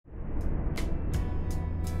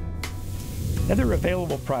Other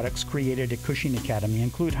available products created at Cushing Academy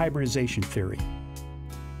include hybridization theory.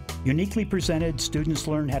 Uniquely presented, students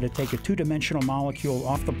learn how to take a two-dimensional molecule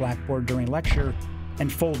off the blackboard during lecture and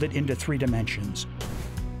fold it into 3 dimensions,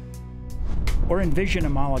 or envision a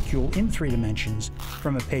molecule in 3 dimensions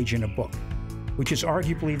from a page in a book, which is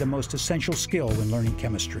arguably the most essential skill when learning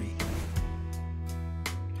chemistry.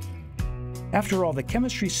 After all, the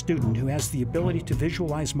chemistry student who has the ability to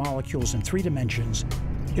visualize molecules in 3 dimensions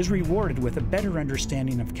is rewarded with a better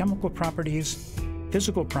understanding of chemical properties,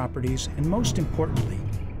 physical properties, and most importantly,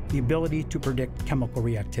 the ability to predict chemical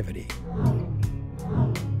reactivity.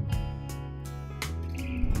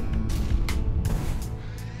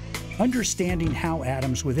 Understanding how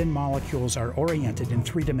atoms within molecules are oriented in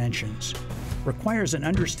 3 dimensions requires an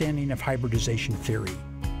understanding of hybridization theory.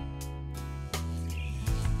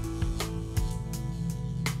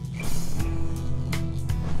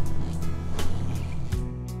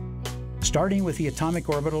 Starting with the atomic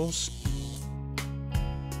orbitals,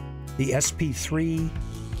 the sp3,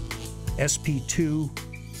 sp2,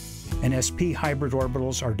 and sp hybrid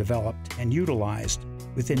orbitals are developed and utilized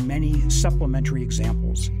within many supplementary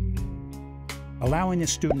examples, allowing the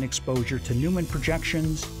student exposure to Newman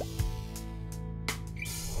projections,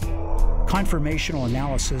 conformational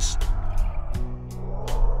analysis,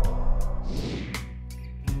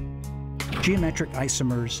 geometric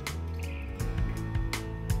isomers,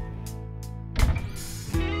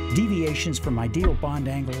 deviations from ideal bond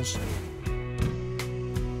angles,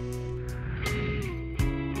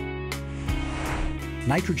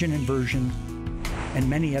 nitrogen inversion, and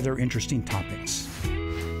many other interesting topics.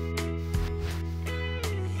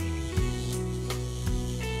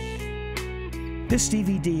 This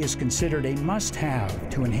DVD is considered a must-have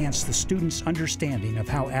to enhance the student's understanding of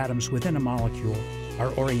how atoms within a molecule are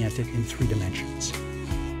oriented in 3 dimensions.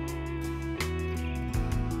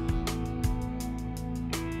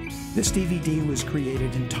 This DVD was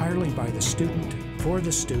created entirely by the student, for the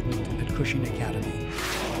student at Cushing Academy.